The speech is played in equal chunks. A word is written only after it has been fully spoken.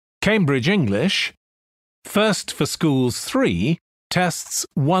Cambridge English, First for Schools 3, Tests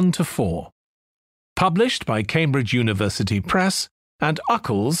 1 to 4. Published by Cambridge University Press and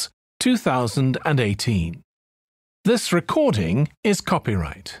Uckles, 2018. This recording is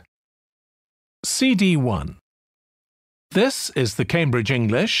copyright. CD 1. This is the Cambridge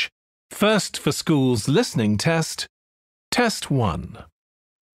English, First for Schools Listening Test, Test 1.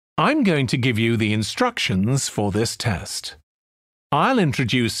 I'm going to give you the instructions for this test. I'll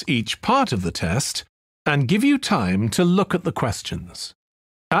introduce each part of the test and give you time to look at the questions.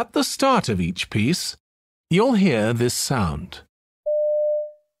 At the start of each piece, you'll hear this sound.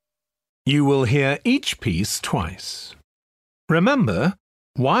 You will hear each piece twice. Remember,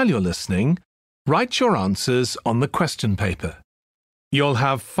 while you're listening, write your answers on the question paper. You'll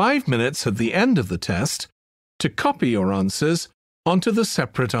have 5 minutes at the end of the test to copy your answers onto the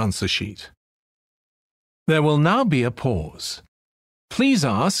separate answer sheet. There will now be a pause. Please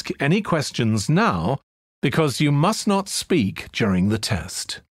ask any questions now because you must not speak during the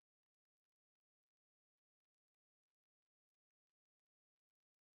test.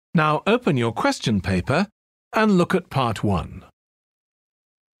 Now open your question paper and look at part 1.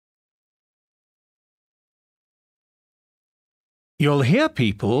 You'll hear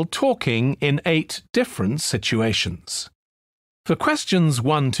people talking in 8 different situations. For questions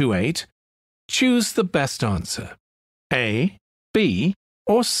 1 to 8, choose the best answer, A, B,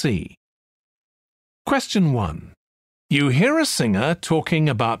 or C. Question 1. You hear a singer talking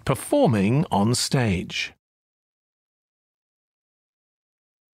about performing on stage.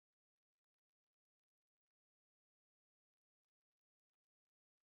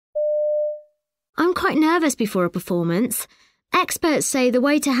 I'm quite nervous before a performance. Experts say the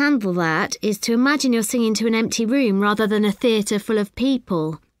way to handle that is to imagine you're singing to an empty room rather than a theatre full of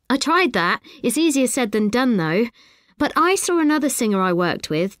people. I tried that. It's easier said than done, though. But I saw another singer I worked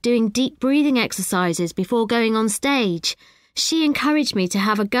with doing deep breathing exercises before going on stage. She encouraged me to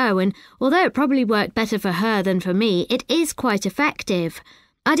have a go, and although it probably worked better for her than for me, it is quite effective.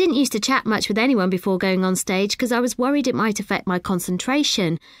 I didn't used to chat much with anyone before going on stage because I was worried it might affect my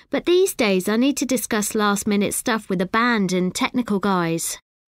concentration. But these days I need to discuss last-minute stuff with the band and technical guys.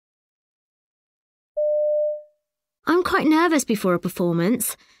 I'm quite nervous before a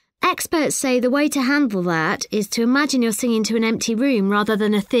performance. Experts say the way to handle that is to imagine you're singing to an empty room rather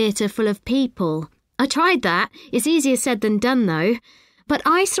than a theatre full of people. I tried that. It's easier said than done, though. But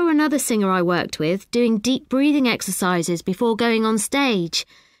I saw another singer I worked with doing deep breathing exercises before going on stage.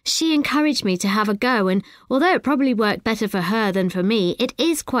 She encouraged me to have a go, and although it probably worked better for her than for me, it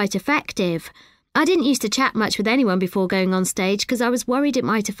is quite effective. I didn't used to chat much with anyone before going on stage because I was worried it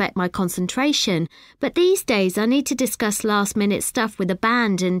might affect my concentration. But these days I need to discuss last-minute stuff with the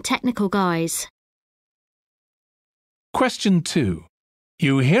band and technical guys. Question 2.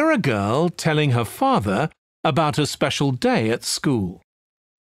 You hear a girl telling her father about a special day at school.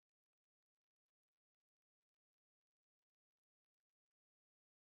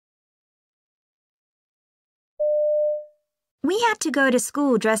 We had to go to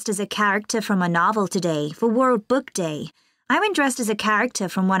school dressed as a character from a novel today for World Book Day. I went dressed as a character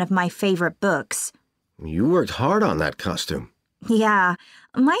from one of my favorite books. You worked hard on that costume. Yeah,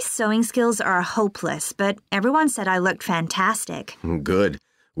 my sewing skills are hopeless, but everyone said I looked fantastic. Good.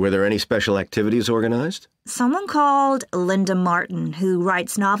 Were there any special activities organized? Someone called Linda Martin, who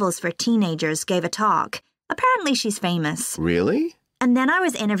writes novels for teenagers, gave a talk. Apparently she's famous. Really? And then I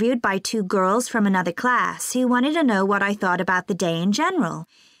was interviewed by 2 girls from another class who wanted to know what I thought about the day in general.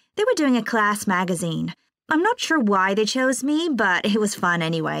 They were doing a class magazine. I'm not sure why they chose me, but it was fun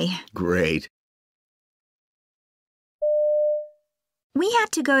anyway. Great. We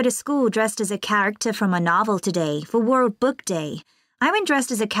had to go to school dressed as a character from a novel today for World Book Day. I went dressed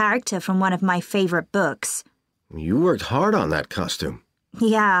as a character from one of my favorite books. You worked hard on that costume.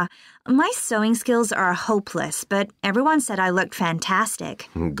 Yeah, my sewing skills are hopeless, but everyone said I looked fantastic.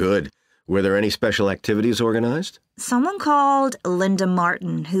 Good. Were there any special activities organized? Someone called Linda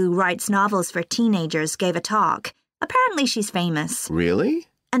Martin, who writes novels for teenagers, gave a talk. Apparently she's famous. Really?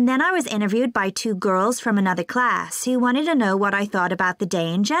 And then I was interviewed by 2 girls from another class who wanted to know what I thought about the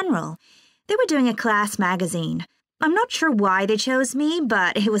day in general. They were doing a class magazine. I'm not sure why they chose me,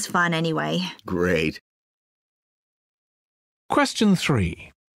 but it was fun anyway. Great. Question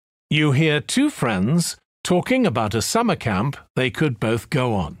 3. You hear 2 friends talking about a summer camp they could both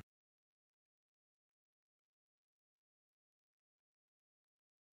go on.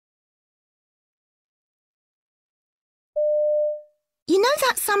 You know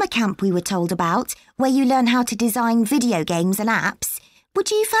that summer camp we were told about, where you learn how to design video games and apps? Would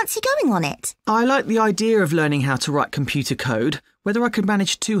you fancy going on it? I like the idea of learning how to write computer code. Whether I could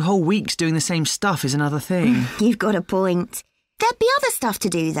manage 2 whole weeks doing the same stuff is another thing. You've got a point. There'd be other stuff to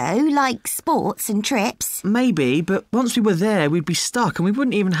do, though, like sports and trips. Maybe, but once we were there, we'd be stuck and we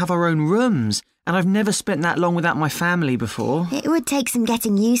wouldn't even have our own rooms. And I've never spent that long without my family before. It would take some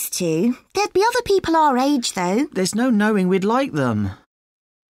getting used to. There'd be other people our age, though. There's no knowing we'd like them.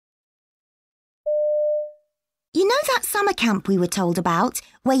 You know that summer camp we were told about,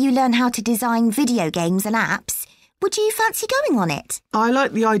 where you learn how to design video games and apps? Would you fancy going on it? I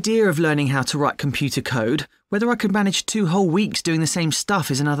like the idea of learning how to write computer code. Whether I could manage 2 whole weeks doing the same stuff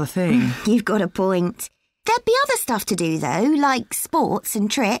is another thing. You've got a point. There'd be other stuff to do, though, like sports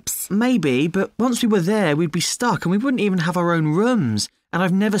and trips. Maybe, but once we were there, we'd be stuck and we wouldn't even have our own rooms. And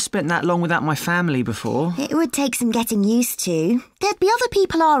I've never spent that long without my family before. It would take some getting used to. There'd be other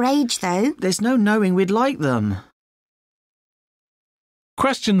people our age, though. There's no knowing we'd like them.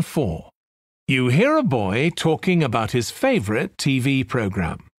 Question 4. You hear a boy talking about his favourite TV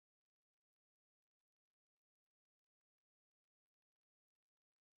programme.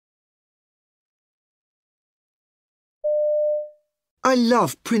 I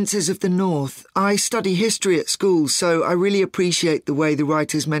love Princes of the North. I study history at school, so I really appreciate the way the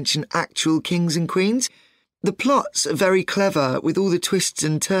writers mention actual kings and queens. The plots are very clever, with all the twists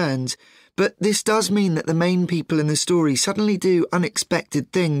and turns, but this does mean that the main people in the story suddenly do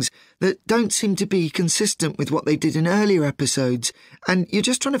unexpected things that don't seem to be consistent with what they did in earlier episodes, and you're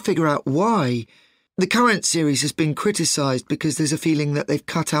just trying to figure out why. The current series has been criticised because there's a feeling that they've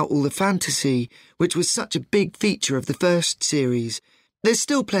cut out all the fantasy, which was such a big feature of the first series. There's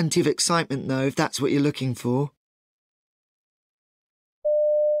still plenty of excitement, though, if that's what you're looking for.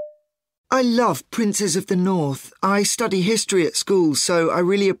 I love Princes of the North. I study history at school, so I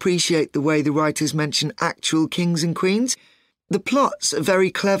really appreciate the way the writers mention actual kings and queens. The plots are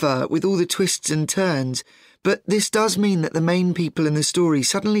very clever, with all the twists and turns, but this does mean that the main people in the story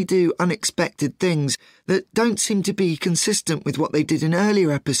suddenly do unexpected things that don't seem to be consistent with what they did in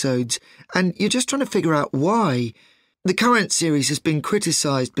earlier episodes, and you're just trying to figure out why. The current series has been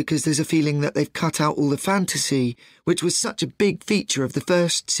criticised because there's a feeling that they've cut out all the fantasy, which was such a big feature of the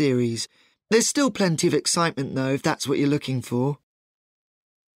first series. There's still plenty of excitement, though, if that's what you're looking for.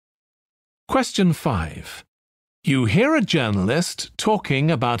 Question 5. You hear a journalist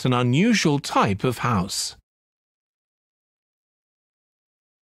talking about an unusual type of house.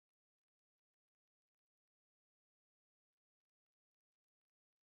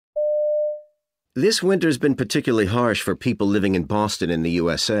 This winter's been particularly harsh for people living in Boston in the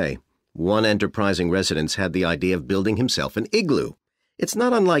USA. One enterprising resident had the idea of building himself an igloo. It's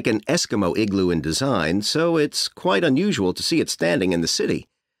not unlike an Eskimo igloo in design, so it's quite unusual to see it standing in the city.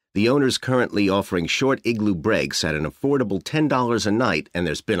 The owner's currently offering short igloo breaks at an affordable $10 a night, and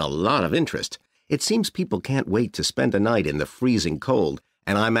there's been a lot of interest. It seems people can't wait to spend a night in the freezing cold,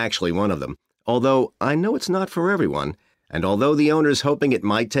 and I'm actually one of them. Although I know it's not for everyone, and although the owner's hoping it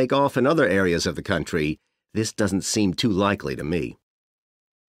might take off in other areas of the country, this doesn't seem too likely to me.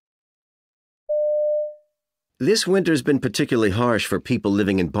 This winter's been particularly harsh for people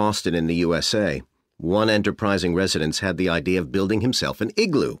living in Boston in the USA. One enterprising resident had the idea of building himself an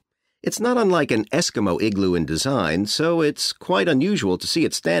igloo. It's not unlike an Eskimo igloo in design, so it's quite unusual to see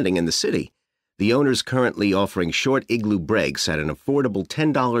it standing in the city. The owner's currently offering short igloo breaks at an affordable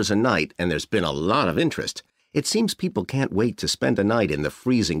 $10 a night, and there's been a lot of interest. It seems people can't wait to spend a night in the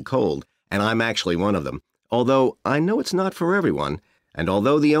freezing cold, and I'm actually one of them. Although I know it's not for everyone, and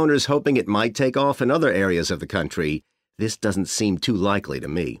although the owner's hoping it might take off in other areas of the country, this doesn't seem too likely to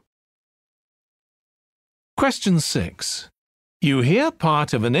me. Question 6. You hear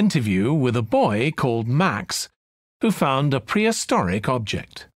part of an interview with a boy called Max, who found a prehistoric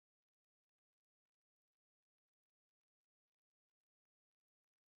object.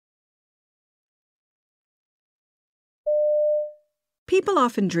 People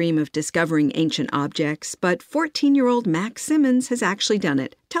often dream of discovering ancient objects, but 14-year-old Max Simmons has actually done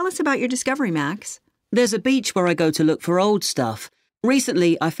it. Tell us about your discovery, Max. There's a beach where I go to look for old stuff.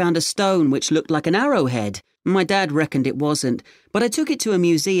 Recently, I found a stone which looked like an arrowhead. My dad reckoned it wasn't, but I took it to a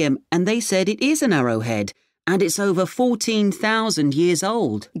museum and they said it is an arrowhead, and it's over 14,000 years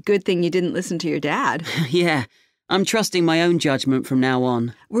old. Good thing you didn't listen to your dad. Yeah, I'm trusting my own judgment from now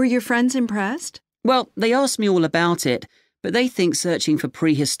on. Were your friends impressed? Well, they asked me all about it, but they think searching for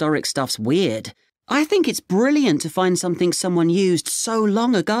prehistoric stuff's weird. I think it's brilliant to find something someone used so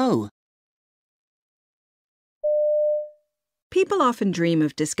long ago. People often dream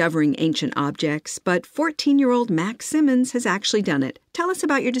of discovering ancient objects, but 14-year-old Max Simmons has actually done it. Tell us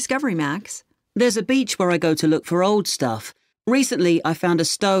about your discovery, Max. There's a beach where I go to look for old stuff. Recently, I found a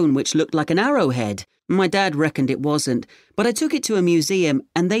stone which looked like an arrowhead. My dad reckoned it wasn't, but I took it to a museum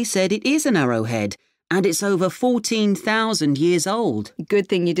and they said it is an arrowhead, and it's over 14,000 years old. Good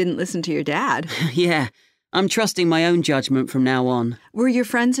thing you didn't listen to your dad. Yeah, I'm trusting my own judgment from now on. Were your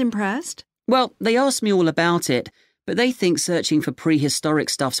friends impressed? Well, they asked me all about it, but they think searching for prehistoric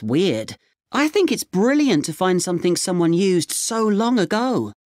stuff's weird. I think it's brilliant to find something someone used so long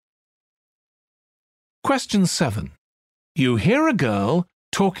ago. Question 7. You hear a girl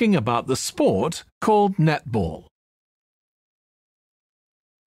talking about the sport called netball.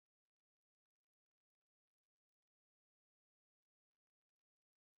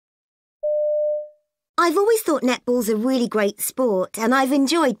 I've always thought netball's a really great sport and I've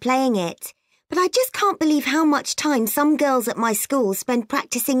enjoyed playing it. But I just can't believe how much time some girls at my school spend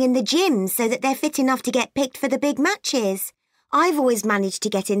practicing in the gym so that they're fit enough to get picked for the big matches. I've always managed to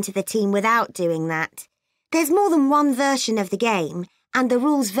get into the team without doing that. There's more than one version of the game, and the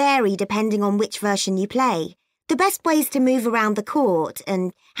rules vary depending on which version you play. The best ways to move around the court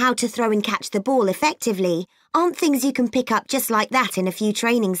and how to throw and catch the ball effectively aren't things you can pick up just like that in a few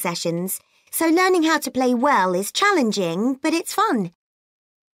training sessions. So learning how to play well is challenging, but it's fun.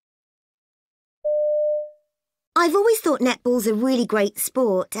 I've always thought netball's a really great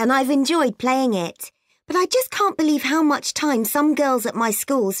sport and I've enjoyed playing it. But I just can't believe how much time some girls at my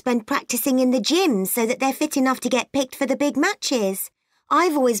school spend practicing in the gym so that they're fit enough to get picked for the big matches.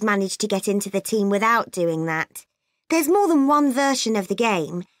 I've always managed to get into the team without doing that. There's more than one version of the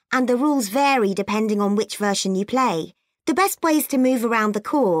game, and the rules vary depending on which version you play. The best ways to move around the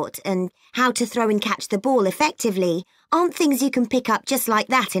court and how to throw and catch the ball effectively aren't things you can pick up just like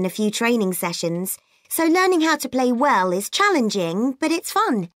that in a few training sessions. So learning how to play well is challenging, but it's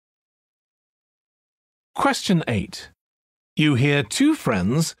fun. Question 8. You hear two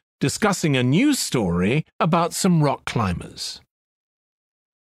friends discussing a news story about some rock climbers.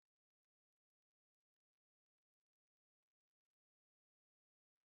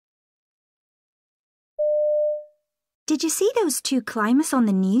 Did you see those two climbers on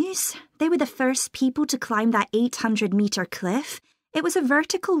the news? They were the first people to climb that 800-metre cliff. It was a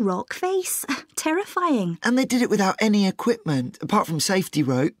vertical rock face. Terrifying. And they did it without any equipment, apart from safety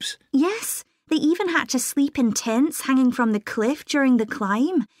ropes. Yes, they even had to sleep in tents hanging from the cliff during the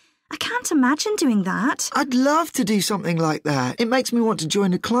climb. I can't imagine doing that. I'd love to do something like that. It makes me want to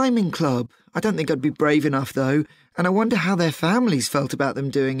join a climbing club. I don't think I'd be brave enough, though, and I wonder how their families felt about them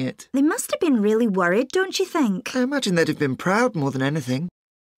doing it. They must have been really worried, don't you think? I imagine they'd have been proud more than anything.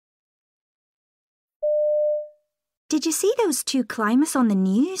 Did you see those two climbers on the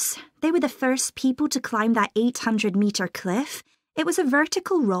news? They were the first people to climb that 800-metre cliff. It was a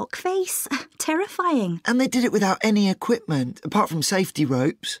vertical rock face. Terrifying. And they did it without any equipment, apart from safety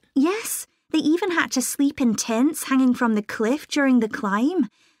ropes. Yes, they even had to sleep in tents hanging from the cliff during the climb.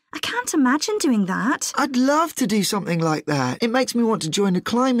 I can't imagine doing that. I'd love to do something like that. It makes me want to join a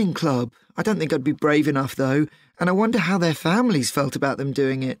climbing club. I don't think I'd be brave enough, though, and I wonder how their families felt about them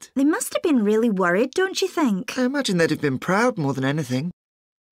doing it. They must have been really worried, don't you think? I imagine they'd have been proud more than anything.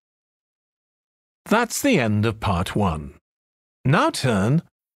 That's the end of part 1. Now turn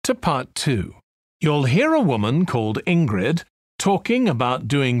to part 2. You'll hear a woman called Ingrid talking about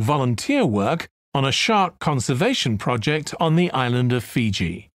doing volunteer work on a shark conservation project on the island of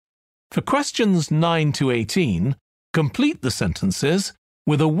Fiji. For questions 9 to 18, complete the sentences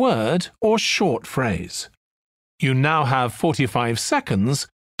with a word or short phrase. You now have 45 seconds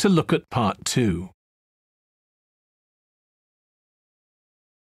to look at part 2.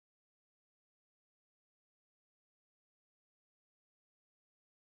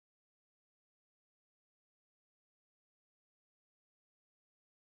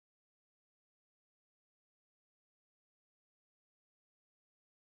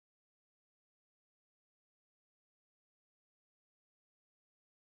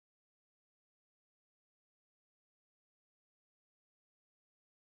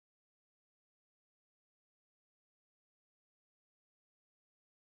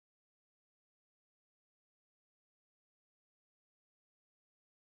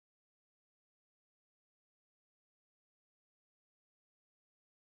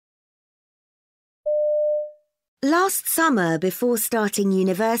 Last summer, before starting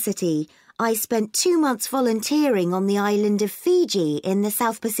university, I spent 2 months volunteering on the island of Fiji in the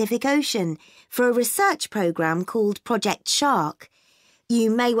South Pacific Ocean for a research programme called Project Shark. You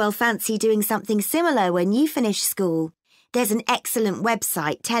may well fancy doing something similar when you finish school. There's an excellent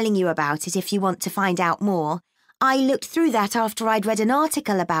website telling you about it if you want to find out more. I looked through that after I'd read an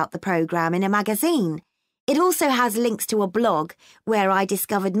article about the programme in a magazine. It also has links to a blog where I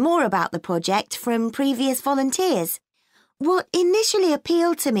discovered more about the project from previous volunteers. What initially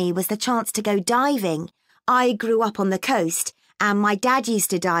appealed to me was the chance to go diving. I grew up on the coast, and my dad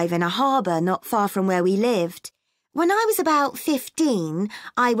used to dive in a harbour not far from where we lived. When I was about 15,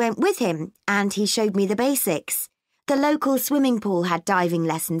 I went with him, and he showed me the basics. The local swimming pool had diving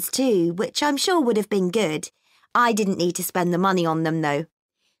lessons too, which I'm sure would have been good. I didn't need to spend the money on them, though.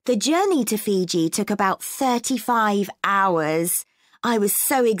 The journey to Fiji took about 35 hours. I was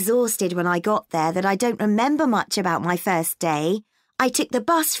so exhausted when I got there that I don't remember much about my first day. I took the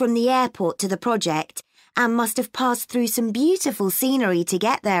bus from the airport to the project and must have passed through some beautiful scenery to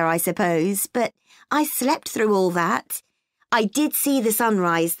get there, I suppose, but I slept through all that. I did see the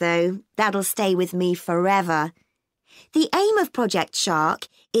sunrise, though. That'll stay with me forever. The aim of Project Shark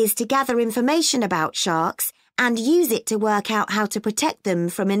is to gather information about sharks and use it to work out how to protect them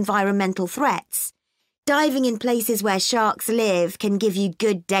from environmental threats. Diving in places where sharks live can give you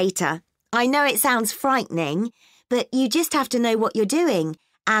good data. I know it sounds frightening, but you just have to know what you're doing,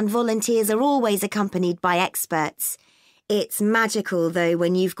 and volunteers are always accompanied by experts. It's magical, though,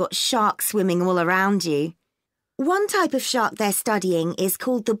 when you've got sharks swimming all around you. One type of shark they're studying is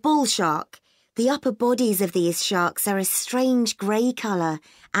called the bull shark. The upper bodies of these sharks are a strange grey colour,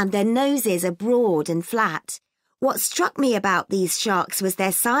 and their noses are broad and flat. What struck me about these sharks was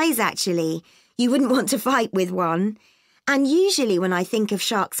their size, actually. You wouldn't want to fight with one. And usually when I think of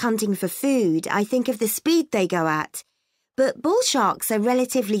sharks hunting for food, I think of the speed they go at. But bull sharks are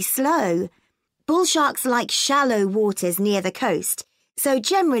relatively slow. Bull sharks like shallow waters near the coast, so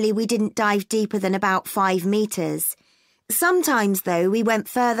generally we didn't dive deeper than about 5 metres. Sometimes, though, we went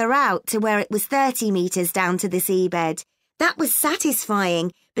further out to where it was 30 metres down to the seabed. That was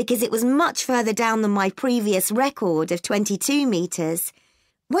satisfying because it was much further down than my previous record of 22 metres.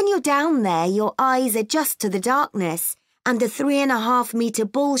 When you're down there, your eyes adjust to the darkness, and the 3.5-metre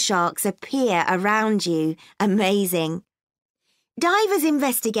bull sharks appear around you. Amazing. Divers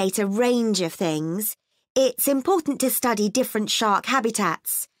investigate a range of things. It's important to study different shark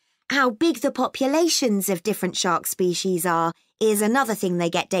habitats. How big the populations of different shark species are is another thing they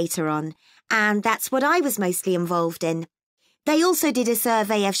get data on, and that's what I was mostly involved in. They also did a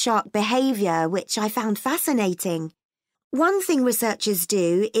survey of shark behaviour, which I found fascinating. One thing researchers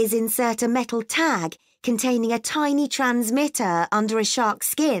do is insert a metal tag containing a tiny transmitter under a shark's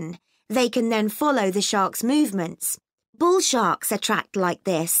skin. They can then follow the shark's movements. Bull sharks are tracked like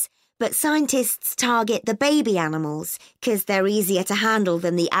this, but scientists target the baby animals because they're easier to handle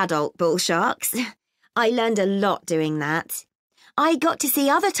than the adult bull sharks. I learned a lot doing that. I got to see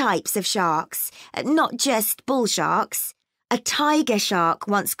other types of sharks, not just bull sharks. A tiger shark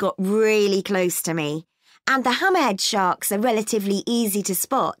once got really close to me, and the hammerhead sharks are relatively easy to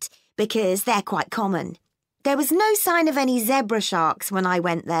spot because they're quite common. There was no sign of any zebra sharks when I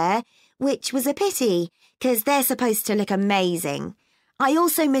went there, which was a pity because they're supposed to look amazing. I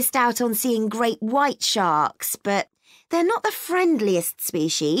also missed out on seeing great white sharks, but they're not the friendliest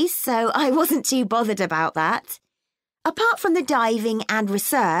species, so I wasn't too bothered about that. Apart from the diving and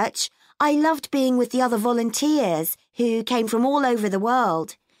research, I loved being with the other volunteers who came from all over the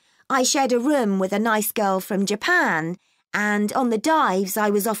world. I shared a room with a nice girl from Japan, and on the dives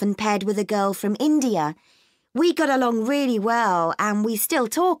I was often paired with a girl from India. We got along really well, and we still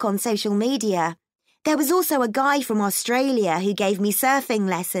talk on social media. There was also a guy from Australia who gave me surfing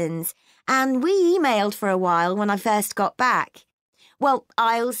lessons, and we emailed for a while when I first got back. Well,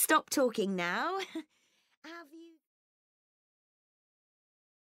 I'll stop talking now.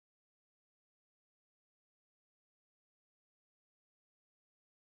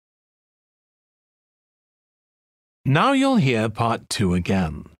 Now you'll hear part 2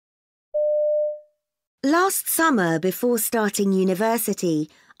 again. Last summer, before starting university,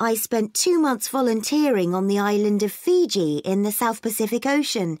 I spent 2 months volunteering on the island of Fiji in the South Pacific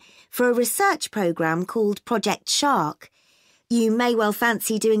Ocean for a research programme called Project Shark. You may well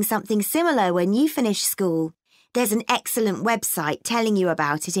fancy doing something similar when you finish school. There's an excellent website telling you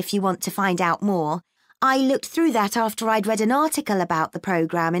about it if you want to find out more. I looked through that after I'd read an article about the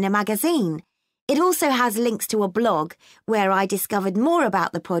programme in a magazine. It also has links to a blog where I discovered more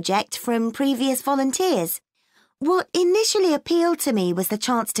about the project from previous volunteers. What initially appealed to me was the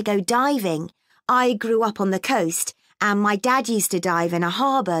chance to go diving. I grew up on the coast, and my dad used to dive in a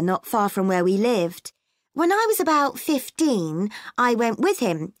harbour not far from where we lived. When I was about 15, I went with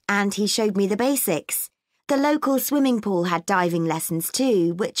him, and he showed me the basics. The local swimming pool had diving lessons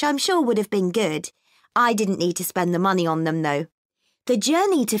too, which I'm sure would have been good. I didn't need to spend the money on them, though. The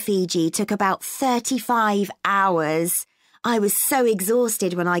journey to Fiji took about 35 hours. I was so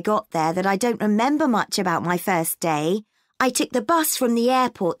exhausted when I got there that I don't remember much about my first day. I took the bus from the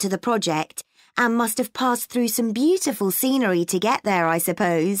airport to the project and must have passed through some beautiful scenery to get there, I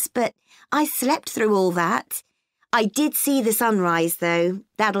suppose, but I slept through all that. I did see the sunrise, though.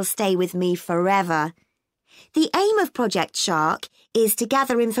 That'll stay with me forever. The aim of Project Shark is to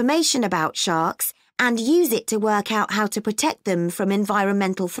gather information about sharks and use it to work out how to protect them from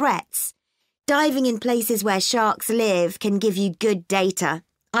environmental threats. Diving in places where sharks live can give you good data.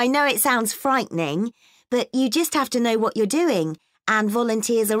 I know it sounds frightening, but you just have to know what you're doing, and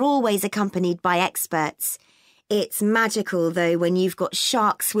volunteers are always accompanied by experts. It's magical, though, when you've got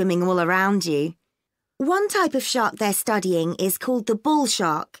sharks swimming all around you. One type of shark they're studying is called the bull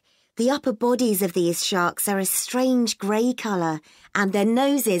shark. The upper bodies of these sharks are a strange grey colour, and their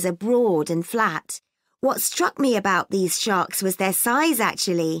noses are broad and flat. What struck me about these sharks was their size,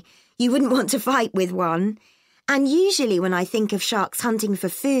 actually. You wouldn't want to fight with one. And usually when I think of sharks hunting for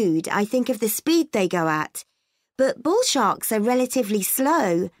food, I think of the speed they go at. But bull sharks are relatively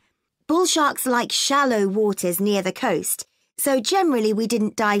slow. Bull sharks like shallow waters near the coast, so generally we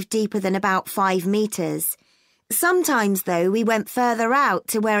didn't dive deeper than about 5 metres. Sometimes, though, we went further out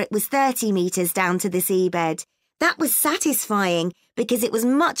to where it was 30 metres down to the seabed. That was satisfying because it was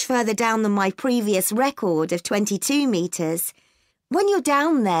much further down than my previous record of 22 metres. When you're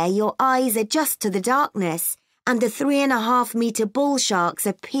down there, your eyes adjust to the darkness, and the 3.5-metre bull sharks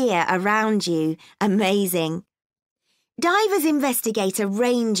appear around you. Amazing. Divers investigate a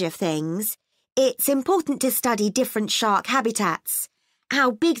range of things. It's important to study different shark habitats.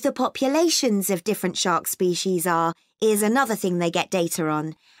 How big the populations of different shark species are is another thing they get data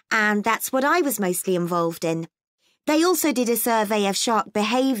on, and that's what I was mostly involved in. They also did a survey of shark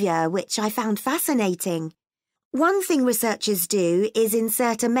behaviour, which I found fascinating. One thing researchers do is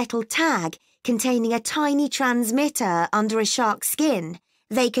insert a metal tag containing a tiny transmitter under a shark's skin.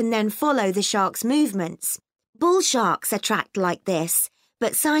 They can then follow the shark's movements. Bull sharks attract like this,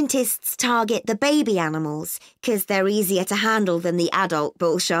 but scientists target the baby animals because they're easier to handle than the adult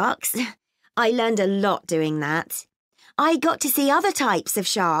bull sharks. I learned a lot doing that. I got to see other types of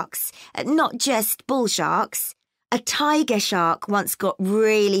sharks, not just bull sharks. A tiger shark once got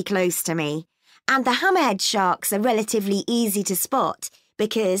really close to me, and the hammerhead sharks are relatively easy to spot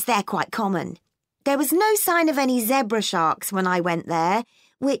because they're quite common. There was no sign of any zebra sharks when I went there,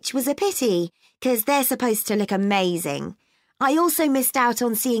 which was a pity because they're supposed to look amazing. I also missed out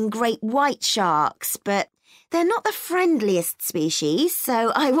on seeing great white sharks, but they're not the friendliest species,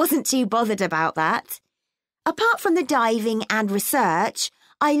 so I wasn't too bothered about that. Apart from the diving and research,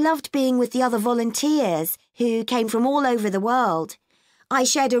 I loved being with the other volunteers who came from all over the world. I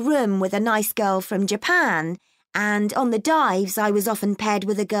shared a room with a nice girl from Japan, and on the dives I was often paired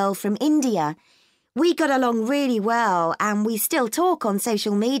with a girl from India. We got along really well, and we still talk on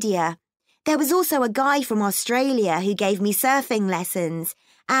social media. There was also a guy from Australia who gave me surfing lessons,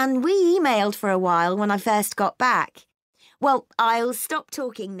 and we emailed for a while when I first got back. Well, I'll stop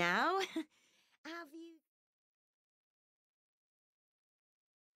talking now.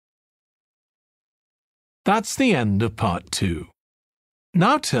 That's the end of part 2.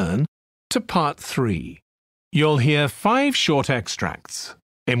 Now turn to part 3. You'll hear 5 short extracts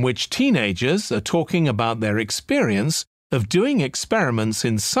in which teenagers are talking about their experience of doing experiments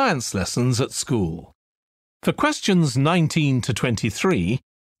in science lessons at school. For questions 19 to 23,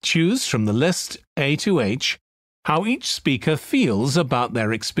 choose from the list A to H how each speaker feels about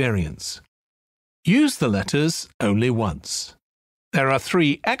their experience. Use the letters only once. There are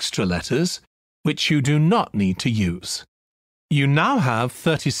 3 extra letters which you do not need to use. You now have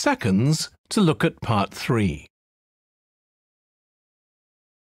 30 seconds to look at part 3.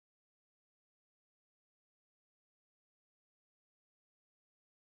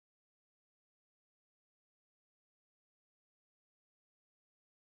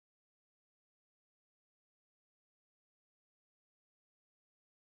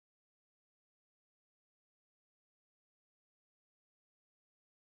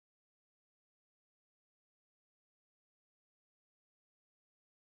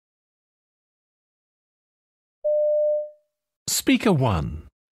 Speaker 1.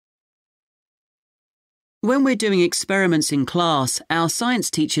 When we're doing experiments in class, our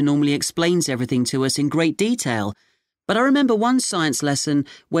science teacher normally explains everything to us in great detail. But I remember one science lesson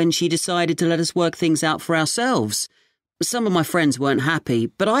when she decided to let us work things out for ourselves. Some of my friends weren't happy,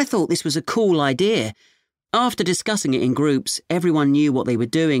 but I thought this was a cool idea. After discussing it in groups, everyone knew what they were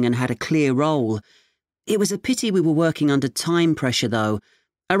doing and had a clear role. It was a pity we were working under time pressure, though.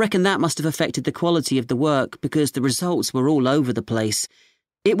 I reckon that must have affected the quality of the work because the results were all over the place.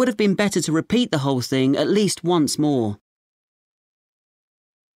 It would have been better to repeat the whole thing at least once more.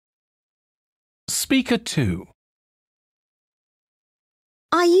 Speaker 2.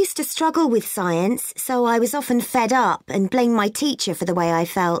 I used to struggle with science, so I was often fed up and blamed my teacher for the way I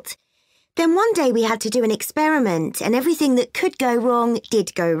felt. Then one day we had to do an experiment, and everything that could go wrong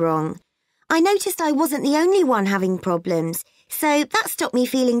did go wrong. I noticed I wasn't the only one having problems, so that stopped me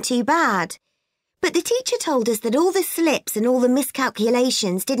feeling too bad. But the teacher told us that all the slips and all the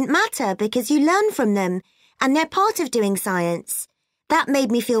miscalculations didn't matter because you learn from them, and they're part of doing science. That made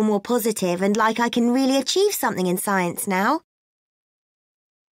me feel more positive and like I can really achieve something in science now.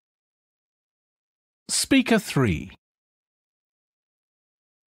 Speaker 3.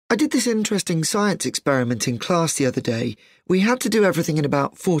 I did this interesting science experiment in class the other day. We had to do everything in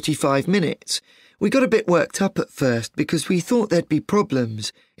about 45 minutes. We got a bit worked up at first because we thought there'd be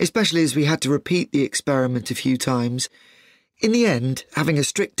problems, especially as we had to repeat the experiment a few times. In the end, having a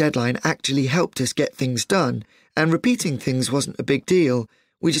strict deadline actually helped us get things done, and repeating things wasn't a big deal.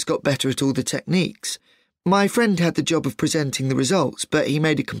 We just got better at all the techniques. My friend had the job of presenting the results, but he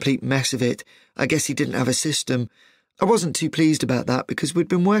made a complete mess of it. I guess he didn't have a system. I wasn't too pleased about that because we'd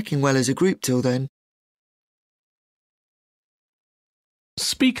been working well as a group till then.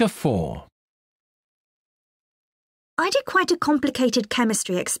 Speaker 4. I did quite a complicated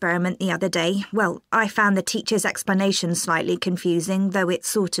chemistry experiment the other day. Well, I found the teacher's explanation slightly confusing, though it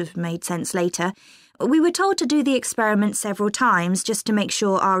sort of made sense later. We were told to do the experiment several times just to make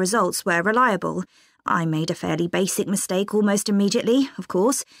sure our results were reliable. I made a fairly basic mistake almost immediately, of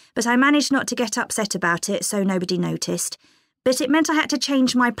course, but I managed not to get upset about it so nobody noticed. But it meant I had to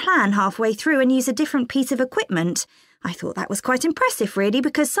change my plan halfway through and use a different piece of equipment. I thought that was quite impressive, really,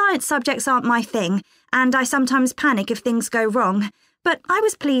 because science subjects aren't my thing, and I sometimes panic if things go wrong. But I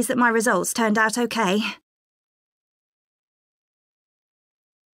was pleased that my results turned out okay.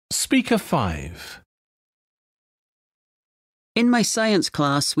 Speaker 5. In my science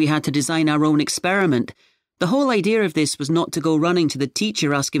class, we had to design our own experiment. The whole idea of this was not to go running to the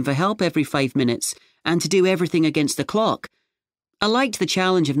teacher asking for help every 5 minutes and to do everything against the clock. I liked the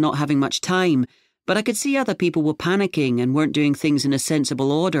challenge of not having much time, but I could see other people were panicking and weren't doing things in a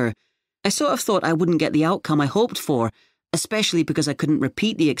sensible order. I sort of thought I wouldn't get the outcome I hoped for, especially because I couldn't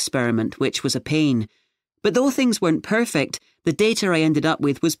repeat the experiment, which was a pain. But though things weren't perfect, the data I ended up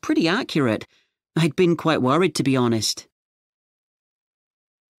with was pretty accurate. I'd been quite worried, to be honest.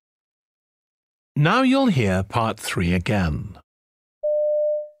 Now you'll hear part 3 again.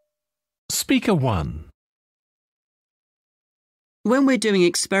 Speaker 1. When we're doing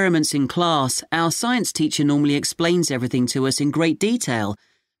experiments in class, our science teacher normally explains everything to us in great detail.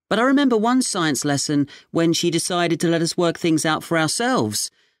 But I remember one science lesson when she decided to let us work things out for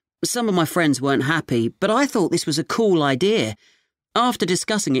ourselves. Some of my friends weren't happy, but I thought this was a cool idea. After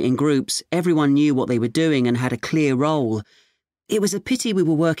discussing it in groups, everyone knew what they were doing and had a clear role. It was a pity we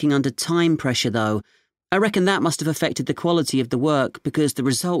were working under time pressure, though. I reckon that must have affected the quality of the work because the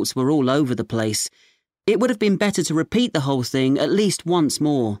results were all over the place. It would have been better to repeat the whole thing at least once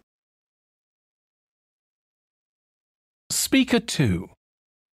more. Speaker 2.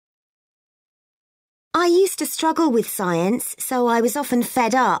 I used to struggle with science, so I was often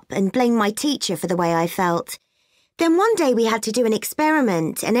fed up and blamed my teacher for the way I felt. Then one day we had to do an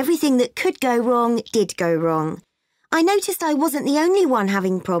experiment, and everything that could go wrong did go wrong. I noticed I wasn't the only one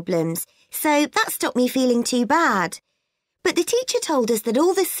having problems, so that stopped me feeling too bad. But the teacher told us that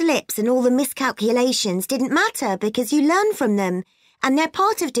all the slips and all the miscalculations didn't matter because you learn from them, and they're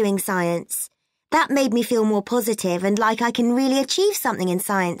part of doing science. That made me feel more positive and like I can really achieve something in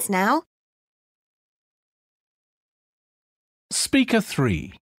science now. Speaker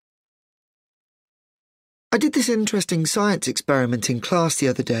 3. I did this interesting science experiment in class the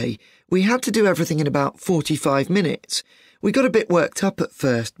other day. We had to do everything in about 45 minutes. We got a bit worked up at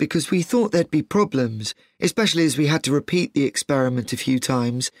first because we thought there'd be problems, especially as we had to repeat the experiment a few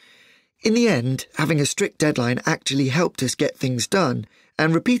times. In the end, having a strict deadline actually helped us get things done,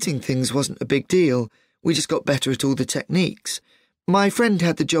 and repeating things wasn't a big deal. We just got better at all the techniques. My friend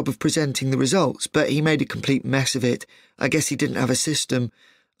had the job of presenting the results, but he made a complete mess of it. I guess he didn't have a system.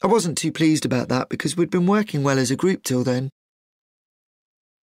 I wasn't too pleased about that because we'd been working well as a group till then.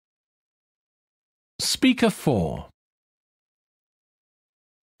 Speaker 4.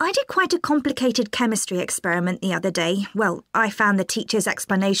 I did quite a complicated chemistry experiment the other day. Well, I found the teacher's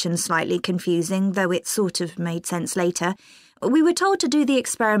explanation slightly confusing, though it sort of made sense later. We were told to do the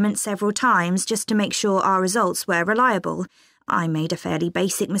experiment several times just to make sure our results were reliable. I made a fairly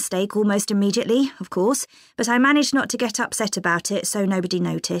basic mistake almost immediately, of course, but I managed not to get upset about it so nobody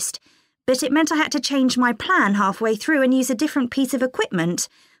noticed. But it meant I had to change my plan halfway through and use a different piece of equipment.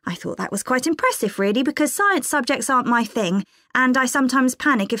 I thought that was quite impressive, really, because science subjects aren't my thing, and I sometimes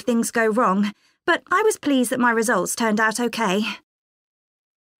panic if things go wrong. But I was pleased that my results turned out okay.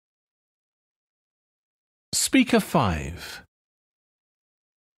 Speaker 5.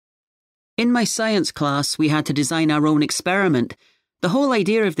 In my science class, we had to design our own experiment. The whole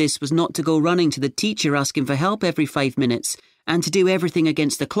idea of this was not to go running to the teacher asking for help every 5 minutes and to do everything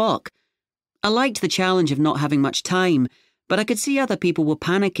against the clock. I liked the challenge of not having much time, but I could see other people were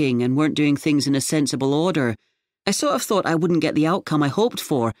panicking and weren't doing things in a sensible order. I sort of thought I wouldn't get the outcome I hoped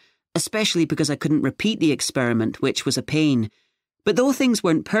for, especially because I couldn't repeat the experiment, which was a pain. But though things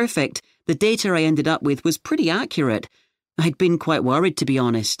weren't perfect, the data I ended up with was pretty accurate. I'd been quite worried, to be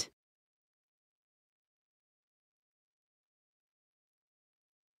honest.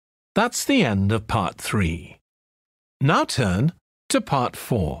 That's the end of Part 3. Now turn to Part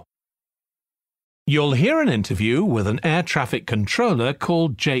 4. You'll hear an interview with an air traffic controller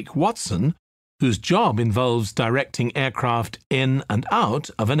called Jake Watson, whose job involves directing aircraft in and out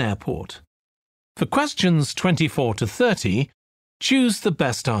of an airport. For questions 24 to 30, choose the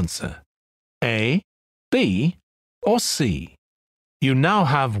best answer. A, B, or C. You now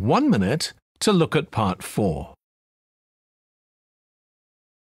have 1 minute to look at Part 4.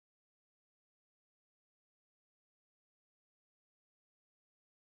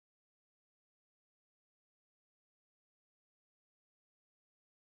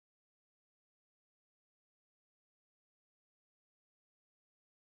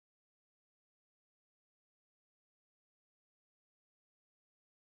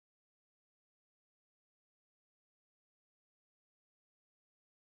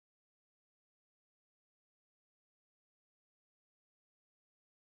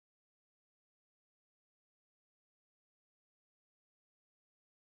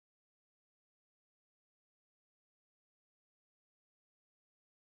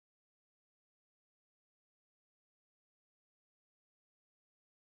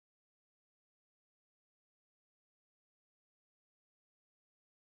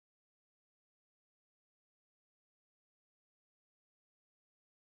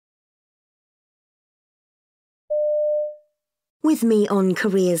 With me on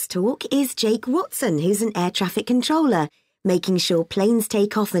Careers Talk is Jake Watson, who's an air traffic controller, making sure planes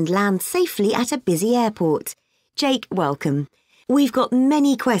take off and land safely at a busy airport. Jake, welcome. We've got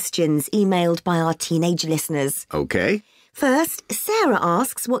many questions emailed by our teenage listeners. Okay. First, Sarah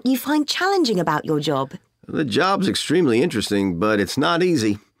asks what you find challenging about your job. The job's extremely interesting, but it's not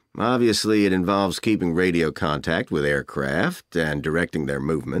easy. Obviously, it involves keeping radio contact with aircraft and directing their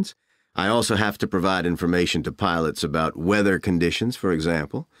movements. I also have to provide information to pilots about weather conditions, for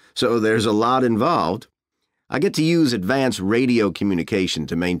example, so there's a lot involved. I get to use advanced radio communication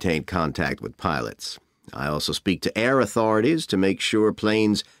to maintain contact with pilots. I also speak to air authorities to make sure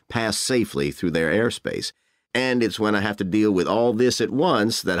planes pass safely through their airspace, and it's when I have to deal with all this at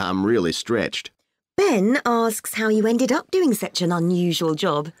once that I'm really stretched. Ben asks how you ended up doing such an unusual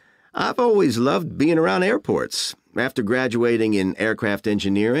job. I've always loved being around airports. After graduating in aircraft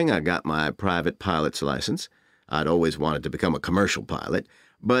engineering, I got my private pilot's license. I'd always wanted to become a commercial pilot,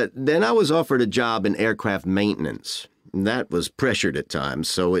 but then I was offered a job in aircraft maintenance. That was pressured at times,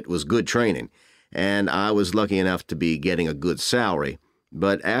 so it was good training, and I was lucky enough to be getting a good salary.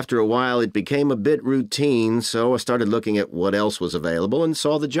 But after a while, it became a bit routine, so I started looking at what else was available and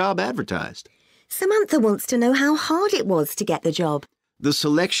saw the job advertised. Samantha wants to know how hard it was to get the job. The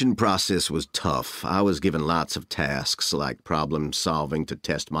selection process was tough. I was given lots of tasks, like problem solving to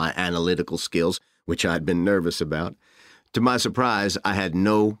test my analytical skills, which I'd been nervous about. To my surprise, I had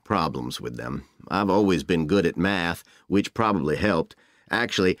no problems with them. I've always been good at math, which probably helped.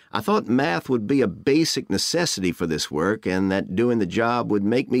 Actually, I thought math would be a basic necessity for this work and that doing the job would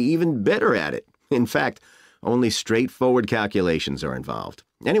make me even better at it. In fact, only straightforward calculations are involved.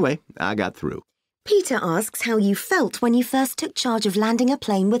 Anyway, I got through. Peter asks how you felt when you first took charge of landing a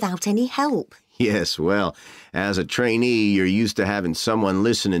plane without any help. Yes, well, as a trainee, you're used to having someone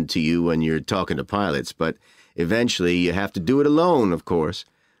listening to you when you're talking to pilots, but eventually you have to do it alone, of course.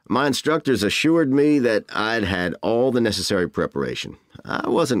 My instructors assured me that I'd had all the necessary preparation. I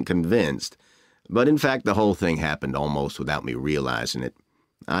wasn't convinced, but in fact the whole thing happened almost without me realizing it.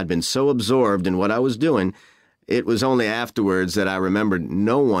 I'd been so absorbed in what I was doing, it was only afterwards that I remembered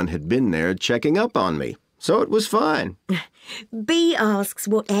no one had been there checking up on me, so it was fine. B asks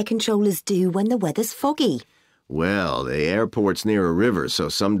what air controllers do when the weather's foggy. Well, the airport's near a river, so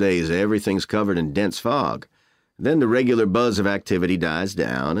some days everything's covered in dense fog. Then the regular buzz of activity dies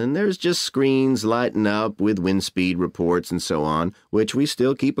down, and there's just screens lighting up with wind speed reports and so on, which we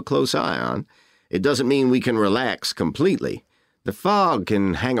still keep a close eye on. It doesn't mean we can relax completely. The fog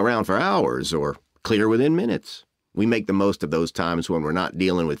can hang around for hours or clear within minutes. We make the most of those times when we're not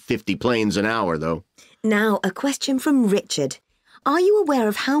dealing with 50 planes an hour, though. Now, a question from Richard. Are you aware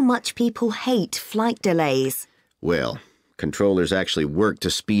of how much people hate flight delays? Well, controllers actually work to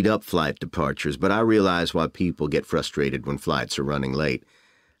speed up flight departures, but I realize why people get frustrated when flights are running late.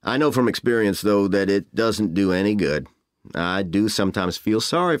 I know from experience, though, that it doesn't do any good. I do sometimes feel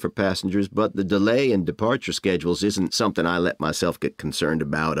sorry for passengers, but the delay in departure schedules isn't something I let myself get concerned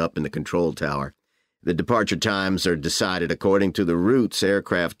about up in the control tower. The departure times are decided according to the routes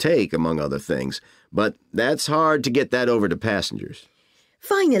aircraft take, among other things, but that's hard to get that over to passengers.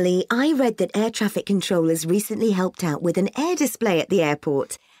 Finally, I read that air traffic controllers recently helped out with an air display at the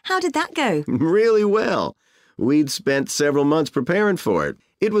airport. How did that go? Really well. We'd spent several months preparing for it.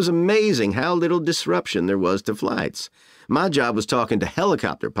 It was amazing how little disruption there was to flights. My job was talking to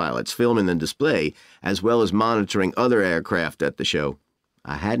helicopter pilots filming the display, as well as monitoring other aircraft at the show.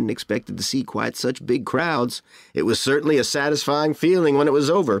 I hadn't expected to see quite such big crowds. It was certainly a satisfying feeling when it was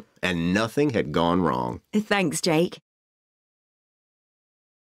over, and nothing had gone wrong. Thanks, Jake.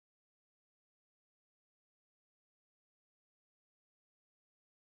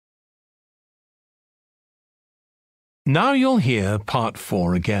 Now you'll hear part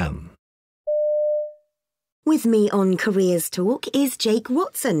 4 again. With me on Careers Talk is Jake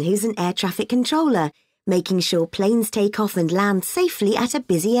Watson, who's an air traffic controller, making sure planes take off and land safely at a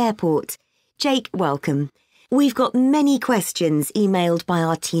busy airport. Jake, welcome. We've got many questions emailed by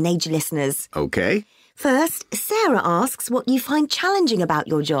our teenage listeners. Okay. First, Sarah asks what you find challenging about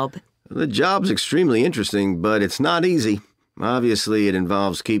your job. The job's extremely interesting, but it's not easy. Obviously, it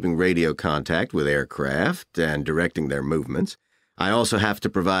involves keeping radio contact with aircraft and directing their movements. I also have to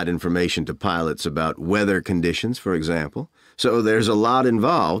provide information to pilots about weather conditions, for example. So there's a lot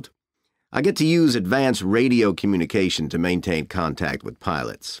involved. I get to use advanced radio communication to maintain contact with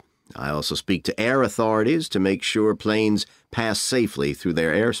pilots. I also speak to air authorities to make sure planes pass safely through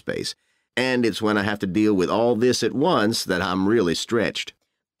their airspace. And it's when I have to deal with all this at once that I'm really stretched.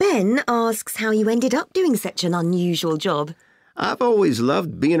 Ben asks how you ended up doing such an unusual job. I've always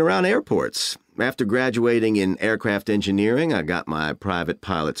loved being around airports. After graduating in aircraft engineering, I got my private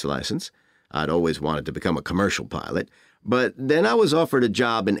pilot's license. I'd always wanted to become a commercial pilot, but then I was offered a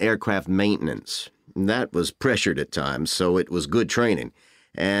job in aircraft maintenance. That was pressured at times, so it was good training,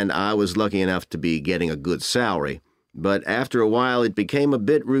 and I was lucky enough to be getting a good salary. But after a while, it became a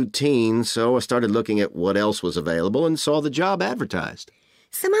bit routine, so I started looking at what else was available and saw the job advertised.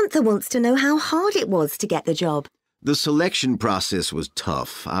 Samantha wants to know how hard it was to get the job. The selection process was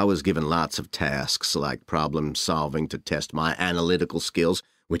tough. I was given lots of tasks, like problem solving to test my analytical skills,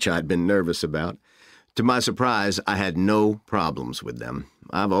 which I'd been nervous about. To my surprise, I had no problems with them.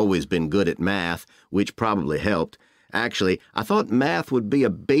 I've always been good at math, which probably helped. Actually, I thought math would be a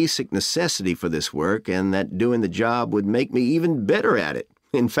basic necessity for this work and that doing the job would make me even better at it.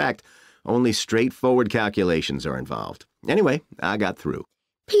 In fact, only straightforward calculations are involved. Anyway, I got through.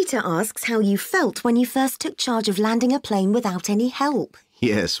 Peter asks how you felt when you first took charge of landing a plane without any help.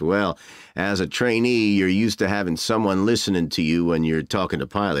 Yes, well, as a trainee, you're used to having someone listening to you when you're talking to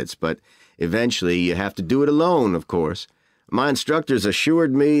pilots, but eventually you have to do it alone, of course. My instructors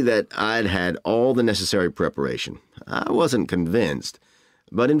assured me that I'd had all the necessary preparation. I wasn't convinced,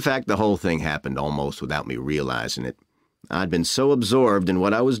 but in fact the whole thing happened almost without me realizing it. I'd been so absorbed in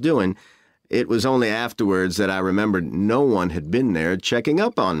what I was doing, it was only afterwards that I remembered no one had been there checking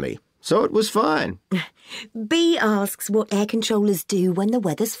up on me, so it was fine. B asks what air controllers do when the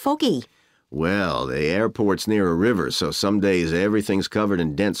weather's foggy. Well, the airport's near a river, so some days everything's covered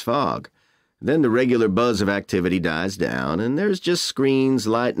in dense fog. Then the regular buzz of activity dies down, and there's just screens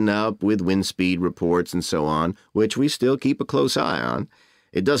lighting up with wind speed reports and so on, which we still keep a close eye on.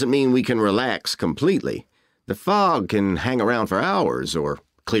 It doesn't mean we can relax completely. The fog can hang around for hours or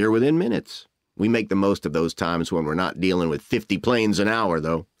clear within minutes. We make the most of those times when we're not dealing with 50 planes an hour,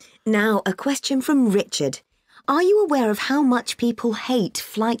 though. Now, a question from Richard. Are you aware of how much people hate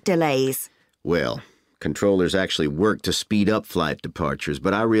flight delays? Well, controllers actually work to speed up flight departures,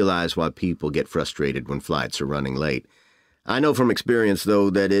 but I realize why people get frustrated when flights are running late. I know from experience, though,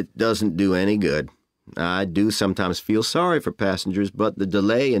 that it doesn't do any good. I do sometimes feel sorry for passengers, but the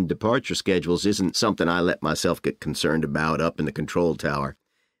delay in departure schedules isn't something I let myself get concerned about up in the control tower.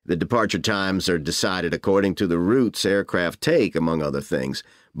 The departure times are decided according to the routes aircraft take, among other things,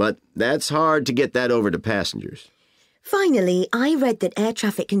 but that's hard to get that over to passengers. Finally, I read that air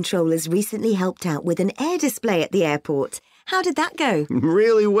traffic controllers recently helped out with an air display at the airport. How did that go?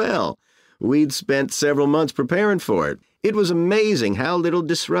 Really well. We'd spent several months preparing for it. It was amazing how little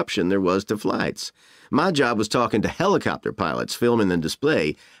disruption there was to flights. My job was talking to helicopter pilots filming the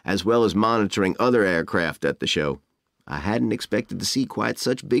display, as well as monitoring other aircraft at the show. I hadn't expected to see quite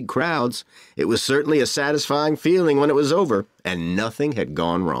such big crowds. It was certainly a satisfying feeling when it was over, and nothing had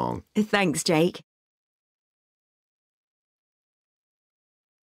gone wrong. Thanks, Jake.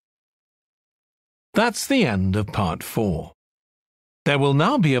 That's the end of part 4. There will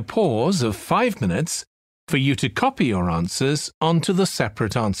now be a pause of 5 minutes for you to copy your answers onto the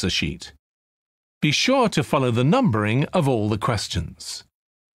separate answer sheet. Be sure to follow the numbering of all the questions.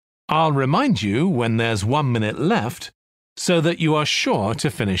 I'll remind you when there's 1 minute left so that you are sure to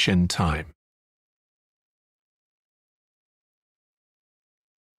finish in time.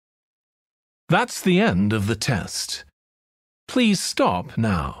 That's the end of the test. Please stop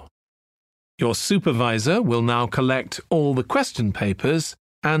now. Your supervisor will now collect all the question papers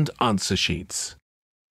and answer sheets.